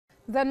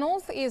The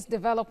Northeast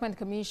Development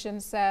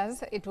Commission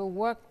says it will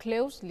work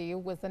closely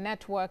with the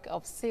network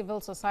of civil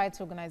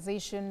society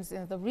organizations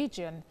in the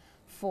region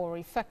for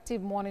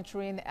effective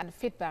monitoring and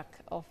feedback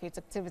of its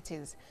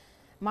activities.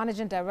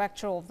 Managing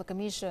Director of the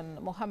Commission,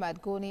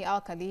 Mohammed Goni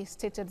Alkali,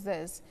 stated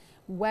this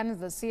when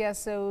the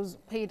CSOs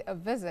paid a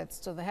visit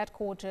to the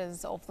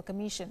headquarters of the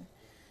Commission.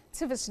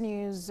 TV's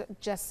News'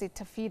 Jesse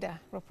Tafida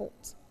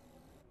reports.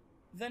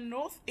 The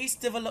Northeast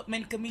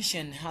Development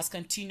Commission has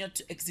continued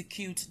to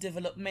execute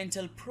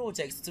developmental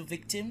projects to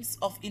victims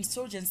of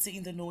insurgency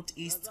in the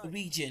Northeast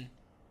region.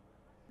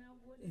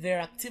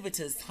 Their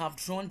activities have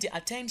drawn the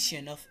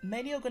attention of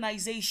many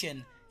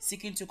organizations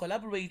seeking to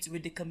collaborate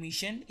with the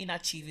Commission in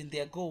achieving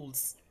their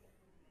goals.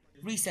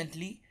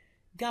 Recently,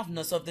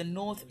 governors of the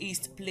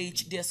Northeast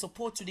pledged their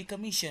support to the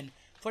Commission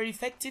for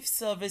effective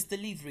service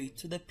delivery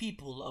to the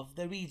people of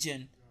the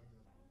region.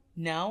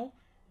 Now,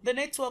 the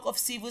network of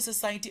civil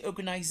society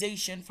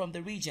organizations from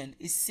the region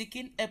is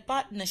seeking a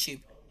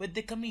partnership with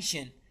the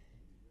Commission.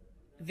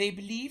 They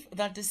believe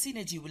that the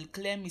synergy will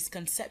clear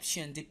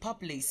misconceptions the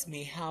populace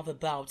may have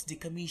about the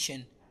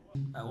Commission.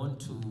 I want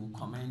to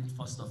commend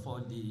first of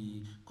all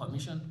the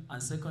Commission,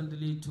 and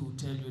secondly to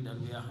tell you that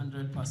we are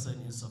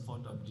 100% in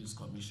support of this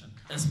Commission,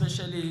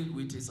 especially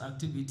with its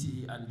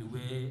activity and the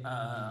way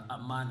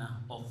and manner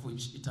of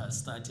which it has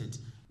started.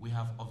 We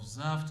have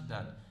observed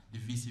that the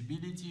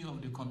visibility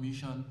of the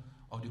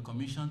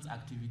Commission's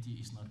activity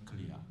is not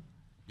clear.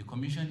 The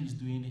Commission is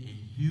doing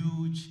a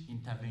huge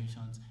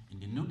interventions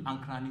in the nook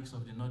and crannies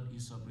of the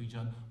Northeast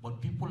sub-region,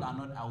 but people are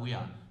not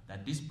aware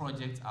that these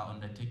projects are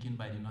undertaken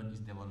by the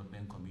Northeast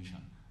Development Commission.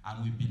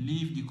 And we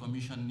believe the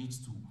Commission needs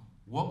to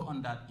work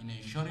on that in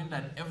ensuring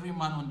that every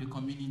man on the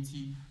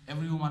community,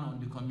 every woman on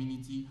the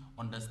community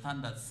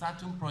understand that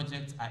certain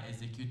projects are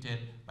executed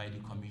by the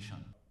Commission.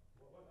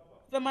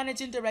 The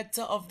Managing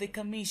Director of the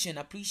Commission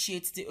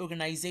appreciates the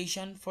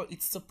organization for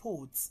its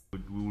support. We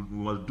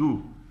must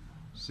do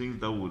things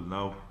that will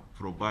now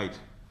provide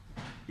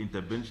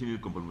intervention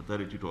and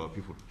complementarity to our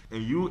people.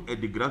 And you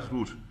at the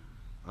grassroots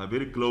are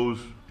very close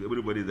to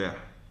everybody there.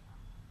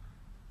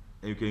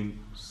 And you can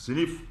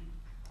sniff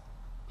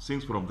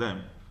things from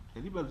them.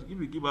 And if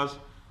you give us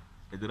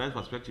the right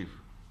perspective,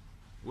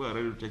 we are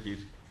ready to take it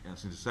and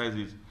synthesize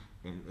it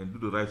and do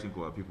the right thing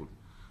for our people,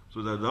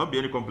 so that there won't be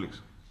any conflicts.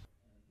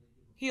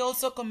 He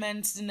also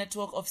commends the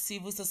network of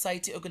civil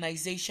society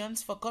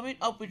organizations for coming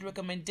up with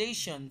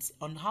recommendations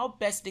on how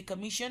best the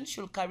Commission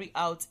should carry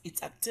out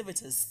its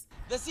activities.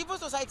 The civil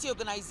society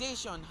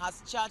organization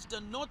has charged the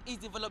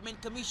Northeast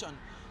Development Commission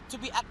to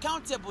be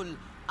accountable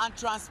and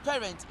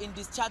transparent in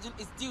discharging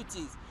its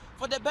duties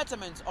for the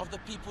betterment of the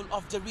people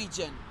of the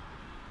region.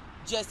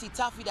 Jesse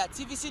Tafida,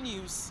 TVC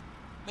News,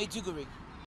 Maiduguri.